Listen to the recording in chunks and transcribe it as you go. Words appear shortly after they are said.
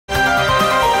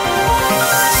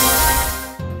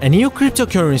a new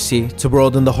cryptocurrency to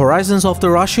broaden the horizons of the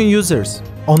Russian users.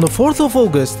 On the 4th of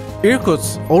August,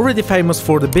 Irkutsk, already famous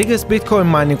for the biggest Bitcoin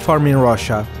mining farm in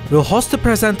Russia, will host a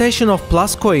presentation of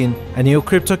PlusCoin, a new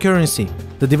cryptocurrency.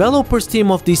 The developers team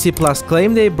of DC Plus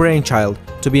claim their brainchild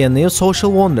to be a new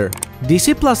social wonder.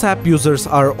 DC Plus app users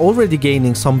are already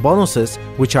gaining some bonuses,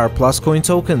 which are PlusCoin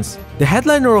tokens. The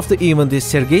headliner of the event is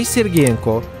Sergey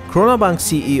Sergeyenko, Chronobank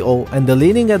CEO and the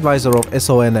leading advisor of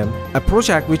SONM, a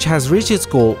project which has reached its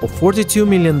goal of $42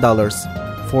 million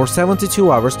for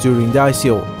 72 hours during the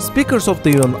ICO. Speakers of the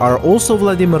event are also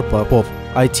Vladimir Popov,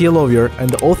 IT lawyer and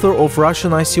the author of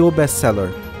Russian ICO bestseller,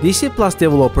 DC Plus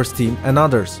developers team and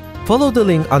others. Follow the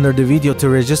link under the video to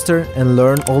register and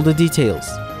learn all the details.